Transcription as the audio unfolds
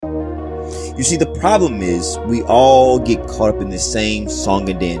You see, the problem is we all get caught up in the same song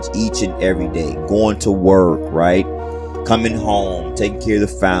and dance each and every day, going to work, right? Coming home, taking care of the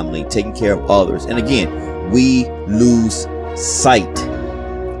family, taking care of others. And again, we lose sight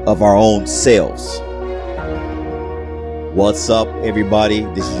of our own selves. What's up, everybody?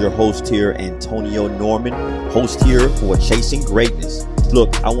 This is your host here, Antonio Norman, host here for Chasing Greatness.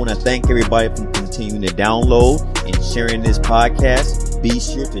 Look, I want to thank everybody for continuing to download and sharing this podcast. Be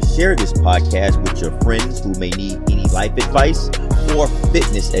sure to share this podcast with your friends who may need any life advice or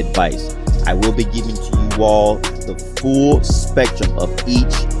fitness advice. I will be giving to you all the full spectrum of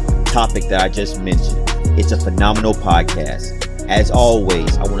each topic that I just mentioned. It's a phenomenal podcast. As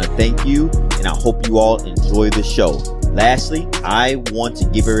always, I want to thank you, and I hope you all enjoy the show. Lastly, I want to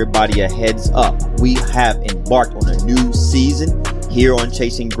give everybody a heads up. We have embarked on a new season here on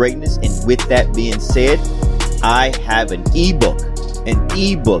Chasing Greatness. And with that being said, I have an ebook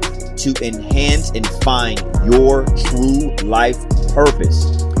to enhance and find your true life purpose.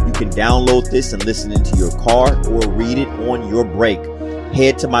 You can download this and listen into your car or read it on your break.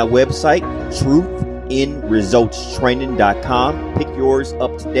 Head to my website, truthinresultstraining.com. Pick yours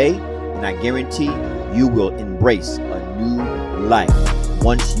up today, and I guarantee you will embrace a new life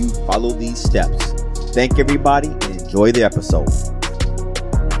once you follow these steps. Thank everybody and enjoy the episode.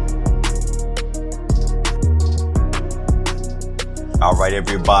 All right,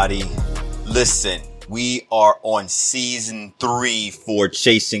 everybody, listen, we are on season 3 for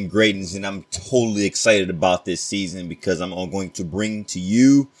Chasing Greatness, and I'm totally excited about this season because I'm going to bring to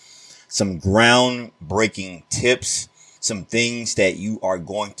you some groundbreaking tips, some things that you are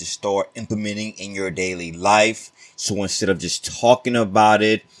going to start implementing in your daily life. So instead of just talking about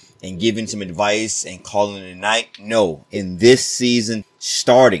it and giving some advice and calling it a night, no, in this season,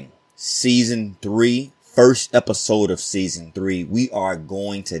 starting season 3, first episode of season 3, we are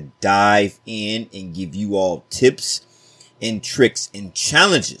going to dive in and give you all tips and tricks and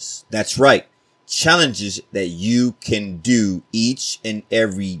challenges. That's right. Challenges that you can do each and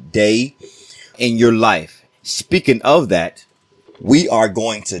every day in your life. Speaking of that, we are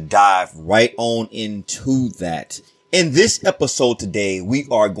going to dive right on into that. In this episode today, we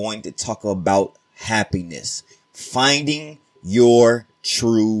are going to talk about happiness, finding your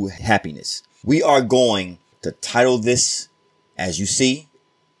true happiness. We are going to title this, as you see,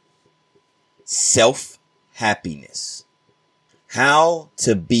 Self-Happiness. How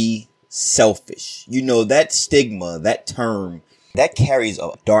to be selfish. You know, that stigma, that term, that carries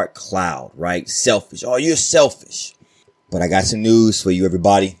a dark cloud, right? Selfish. Oh, you're selfish. But I got some news for you,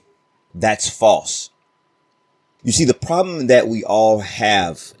 everybody. That's false. You see, the problem that we all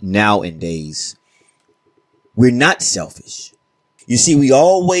have nowadays, we're not selfish. You see, we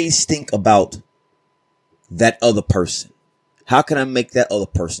always think about that other person. How can I make that other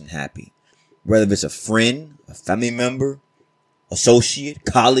person happy? Whether it's a friend, a family member, associate,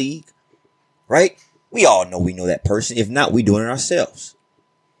 colleague, right? We all know we know that person. If not, we doing it ourselves.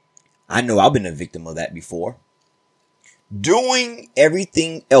 I know I've been a victim of that before. Doing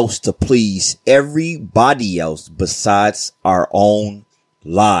everything else to please everybody else besides our own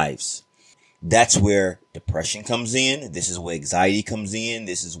lives. That's where depression comes in. This is where anxiety comes in.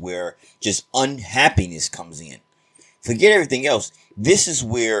 This is where just unhappiness comes in. Forget everything else. This is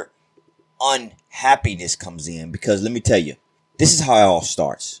where unhappiness comes in, because let me tell you, this is how it all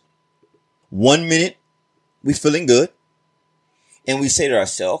starts. 1 minute, we're feeling good. And we say to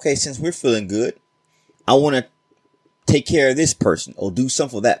ourselves, okay, since we're feeling good, I want to take care of this person or do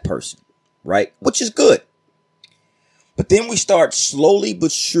something for that person, right? Which is good. But then we start slowly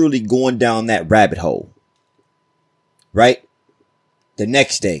but surely going down that rabbit hole, right? The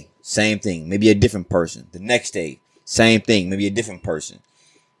next day, same thing, maybe a different person. The next day, same thing, maybe a different person.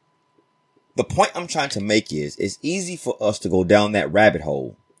 The point I'm trying to make is, it's easy for us to go down that rabbit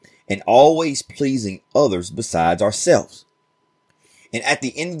hole and always pleasing others besides ourselves. And at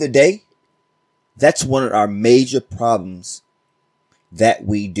the end of the day, that's one of our major problems that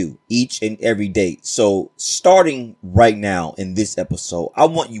we do each and every day. So starting right now in this episode, I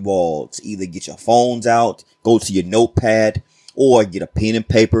want you all to either get your phones out, go to your notepad, or get a pen and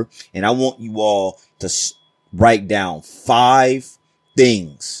paper. And I want you all to write down 5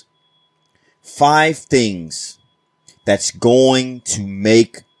 things that's going to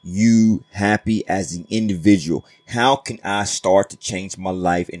make you happy as an individual. How can I start to change my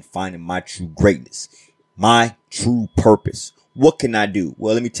life and finding my true greatness, my true purpose? What can I do?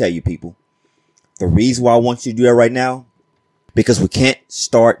 Well, let me tell you, people, the reason why I want you to do that right now, because we can't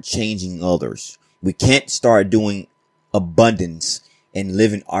start changing others. We can't start doing abundance and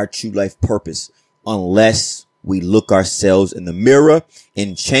living our true life purpose unless We look ourselves in the mirror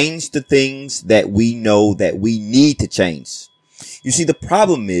and change the things that we know that we need to change. You see, the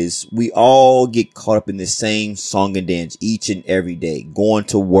problem is we all get caught up in the same song and dance each and every day, going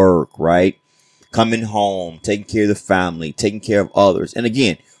to work, right? Coming home, taking care of the family, taking care of others. And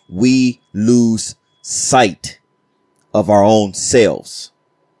again, we lose sight of our own selves.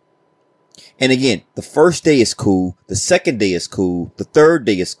 And again, the first day is cool. The second day is cool. The third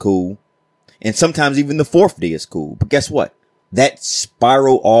day is cool. And sometimes even the fourth day is cool. But guess what? That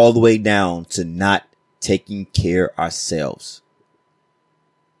spiral all the way down to not taking care of ourselves.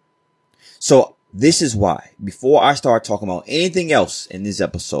 So this is why, before I start talking about anything else in this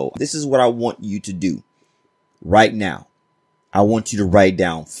episode, this is what I want you to do right now. I want you to write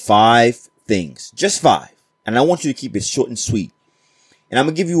down 5 things, just 5. And I want you to keep it short and sweet. And I'm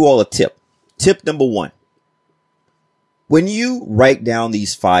going to give you all a tip. Tip number 1. When you write down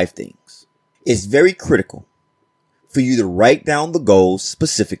these 5 things, it's very critical for you to write down the goals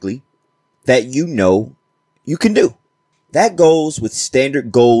specifically that you know you can do. That goes with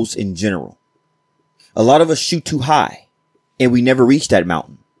standard goals in general. A lot of us shoot too high and we never reach that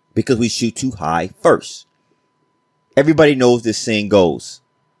mountain because we shoot too high first. Everybody knows this saying goes.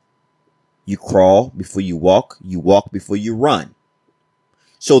 You crawl before you walk before you run.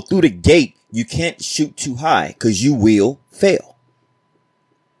 So through the gate, you can't shoot too high because you will fail.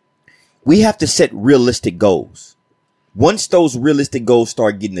 We have to set realistic goals. Once those realistic goals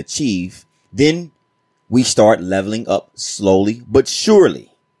start getting achieved, then we start leveling up slowly but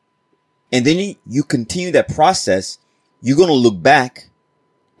surely. And then you continue that process. You're going to look back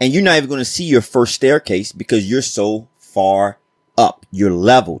and you're not even going to see your first staircase because you're so far up. You're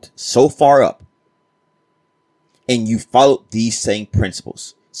leveled so far up. And you followed these same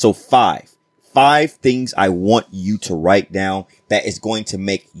principles. So 5 things I want you to write down that is going to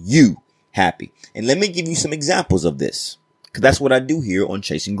make you happy. And let me give you some examples of this, because that's what I do here on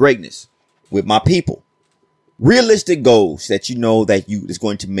Chasing Greatness with my people. Realistic goals that you know that is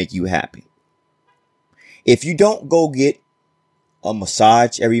going to make you happy. If you don't go get a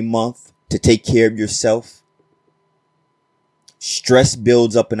massage every month to take care of yourself, stress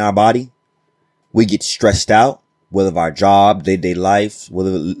builds up in our body. We get stressed out, whether of our job, day-to-day life, whether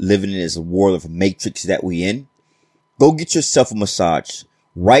living in this world of matrix that we in. Go get yourself a massage.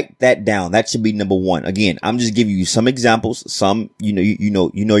 Write that down. That should be number 1. Again, I'm just giving you some examples. Some, you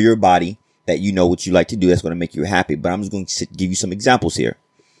know your body, that you know what you like to do that's going to make you happy. But I'm just going to give you some examples here.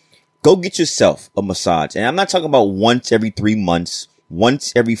 Go get yourself a massage. And I'm not talking about once every 3 months,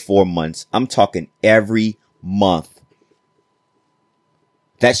 once every 4 months. I'm talking every month.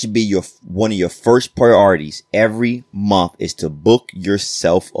 That should be one of your first priorities every month, is to book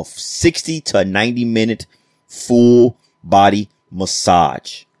yourself a 60 to 90 minute full body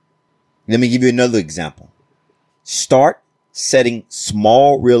massage. Let me give you another example. Start setting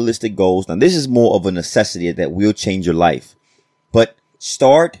small, realistic goals. Now, this is more of a necessity that will change your life, but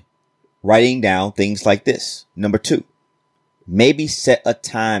start writing down things like this. Number 2, maybe set a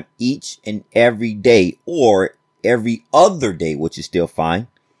time each and every day or every other day, which is still fine,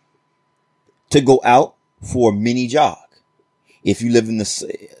 to go out for a mini jog. If you live in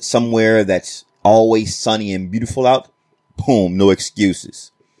somewhere that's always sunny and beautiful out, boom, no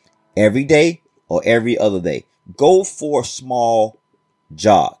excuses. Every day or every other day, go for a small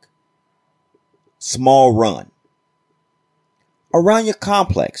jog, small run around your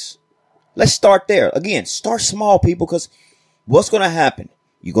complex. Let's start there. Again, start small, people, because what's going to happen?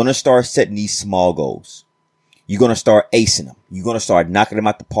 You're going to start setting these small goals. You're going to start acing them. You're going to start knocking them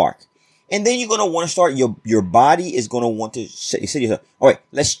out the park. And then you're going to want to start, your body is going to want to say to yourself, all right,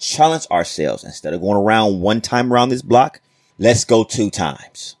 let's challenge ourselves. Instead of going around 1 time around this block, let's go 2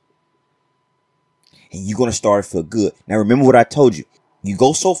 times. And you're going to start to feel good. Now, remember what I told you. You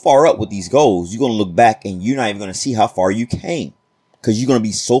go so far up with these goals, you're going to look back and you're not even going to see how far you came, because you're going to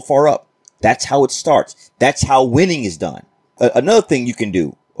be so far up. That's how it starts. That's how winning is done. Another thing you can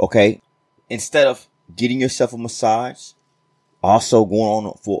do, okay, instead of getting yourself a massage, also going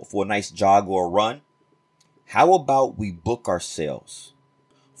on for a nice jog or a run, how about we book ourselves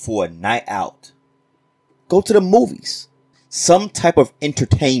for a night out? Go to the movies. Some type of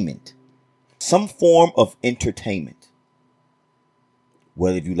entertainment. Some form of entertainment.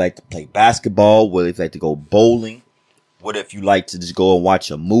 Whether if you like to play basketball, whether if you like to go bowling, whether if you like to just go and watch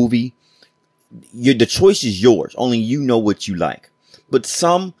a movie. The choice is yours. Only you know what you like. But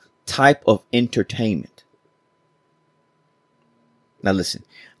some type of entertainment. Now listen,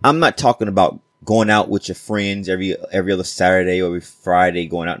 I'm not talking about going out with your friends every other Saturday or every Friday,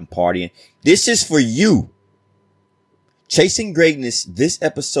 going out and partying. This is for you. Chasing Greatness, this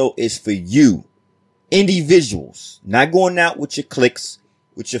episode is for you. Individuals, not going out with your cliques,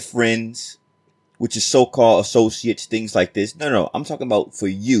 with your friends, with your so-called associates, things like this. No. I'm talking about for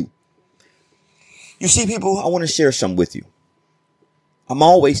you. You see, people, I want to share something with you. I'm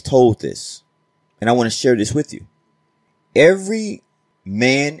always told this, and I want to share this with you. Every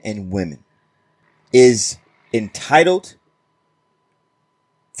man and woman is entitled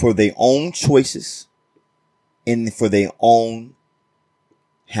for their own choices and for their own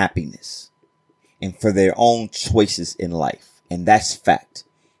happiness and for their own choices in life. And that's fact.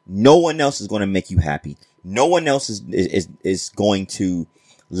 No one else is going to make you happy. No one else is going to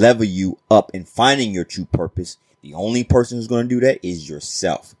level you up in finding your true purpose. The only person who's going to do that is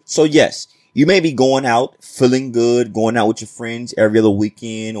yourself. So yes, you may be going out, feeling good, going out with your friends every other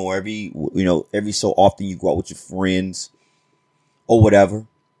weekend or every so often you go out with your friends or whatever.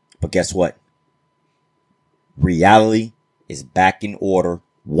 But guess what? Reality is back in order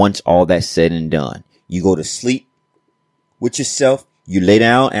once all that's said and done. You go to sleep with yourself. You lay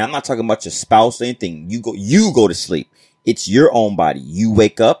down, and I'm not talking about your spouse or anything. You go to sleep. It's your own body. You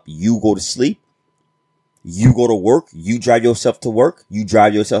wake up, you go to sleep, you go to work, you drive yourself to work, you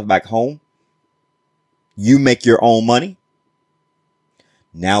drive yourself back home. You make your own money.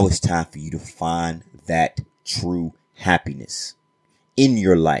 Now it's time for you to find that true happiness in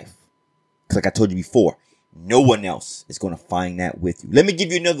your life. Because like I told you before, no one else is going to find that with you. Let me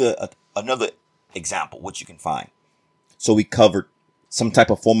give you another example, what you can find. So we covered some type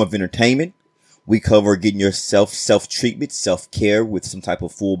of form of entertainment. We cover getting yourself self-treatment, self-care with some type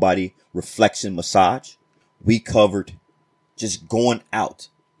of full body reflection massage. We covered just going out,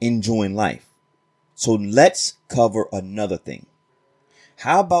 enjoying life. So let's cover another thing.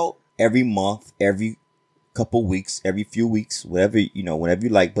 How about every month, every couple weeks, every few weeks, whatever, whenever you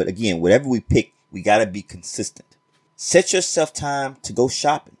like. But again, whatever we pick, we got to be consistent. Set yourself time to go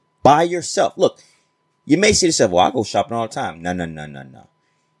shopping by yourself. Look, you may say to yourself, well, I go shopping all the time. No.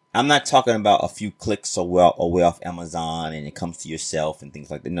 I'm not talking about a few clicks away off Amazon and it comes to yourself and things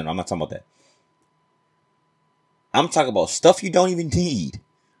like that. No, I'm not talking about that. I'm talking about stuff you don't even need.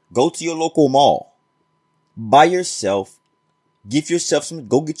 Go to your local mall. By yourself. Go get yourself some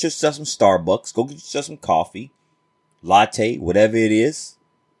Starbucks. Go get yourself some coffee, latte, whatever it is.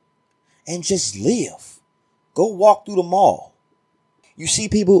 And just live. Go walk through the mall. You see,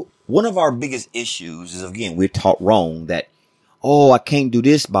 people, one of our biggest issues is, again, we're taught wrong that, I can't do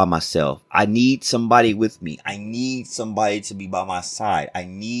this by myself. I need somebody with me. I need somebody to be by my side. I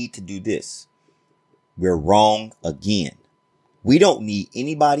need to do this. We're wrong again. We don't need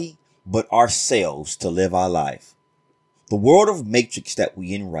anybody but ourselves to live our life. The world of matrix that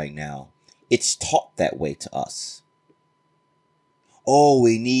we're in right now, it's taught that way to us.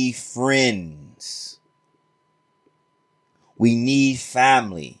 We need friends. We need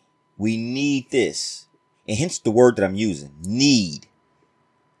family. We need this. And hence the word that I'm using, need.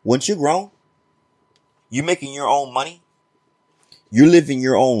 Once you're grown, you're making your own money. You're living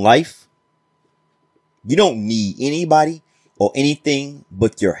your own life. You don't need anybody or anything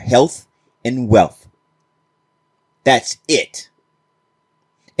but your health and wealth. That's it.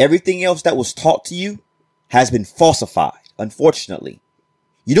 Everything else that was taught to you has been falsified, unfortunately.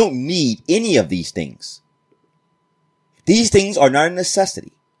 You don't need any of these things. These things are not a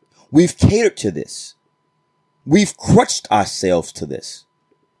necessity. We've catered to this. We've crutched ourselves to this.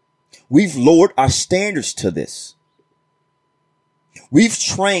 We've lowered our standards to this. We've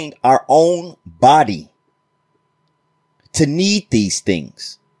trained our own body to need these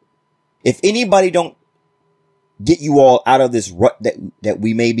things. If anybody don't get you all out of this rut that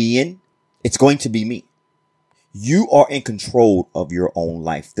we may be in, it's going to be me. You are in control of your own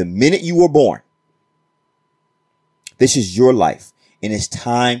life. The minute you were born, this is your life, and it's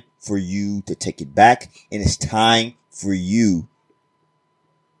time for you to take it back, and it's time for you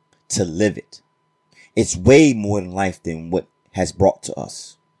to live it. It's way more than life than what has brought to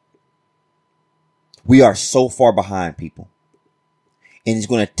us. We are so far behind, people. And it's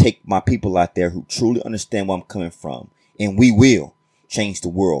going to take my people out there who truly understand where I'm coming from. And we will change the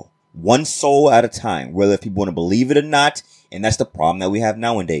world one soul at a time, whether people want to believe it or not. And that's the problem that we have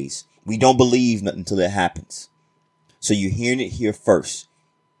nowadays. We don't believe nothing until it happens. So you're hearing it here first.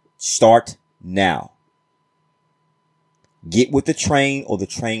 Start now. Get with the train or the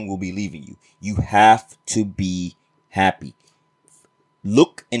train will be leaving you. You have to be happy.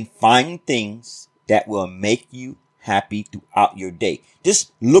 Look and find things that will make you happy throughout your day.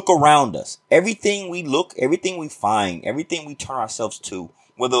 Just look around us. Everything we look, everything we find, everything we turn ourselves to,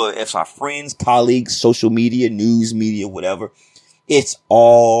 whether it's our friends, colleagues, social media, news media, whatever, it's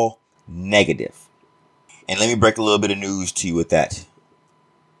all negative. And let me break a little bit of news to you with that.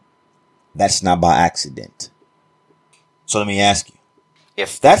 That's not by accident. So let me ask you,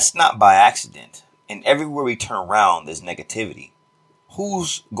 if that's not by accident, and everywhere we turn around there's negativity,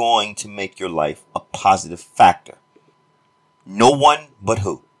 who's going to make your life a positive factor? No one but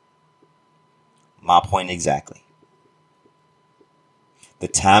who? My point exactly. The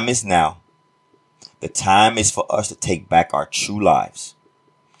time is now. The time is for us to take back our true lives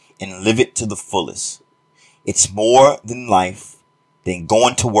and live it to the fullest. It's more than life than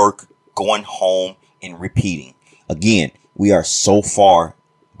going to work, going home, and repeating. Again, we are so far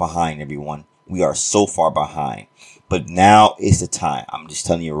behind, everyone. We are so far behind. But now is the time. I'm just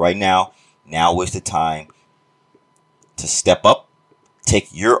telling you right now. Now is the time to step up, take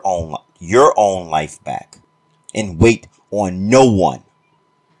your own life back, and wait on no one.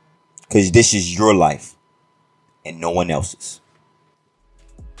 Because this is your life and no one else's.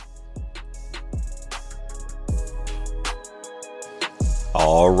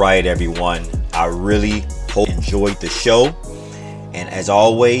 All right, everyone. I really hope you enjoyed the show. And as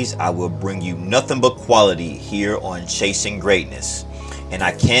always, I will bring you nothing but quality here on Chasing Greatness. And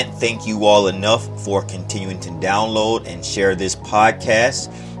I can't thank you all enough for continuing to download and share this podcast.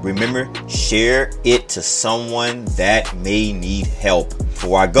 Remember, share it to someone that may need help.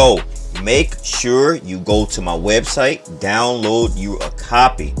 Before I go, make sure you go to my website, download you a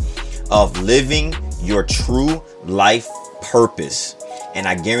copy of Living Your True Life Purpose. And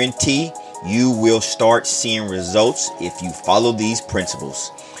I guarantee you will start seeing results if you follow these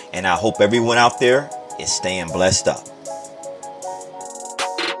principles. And I hope everyone out there is staying blessed up.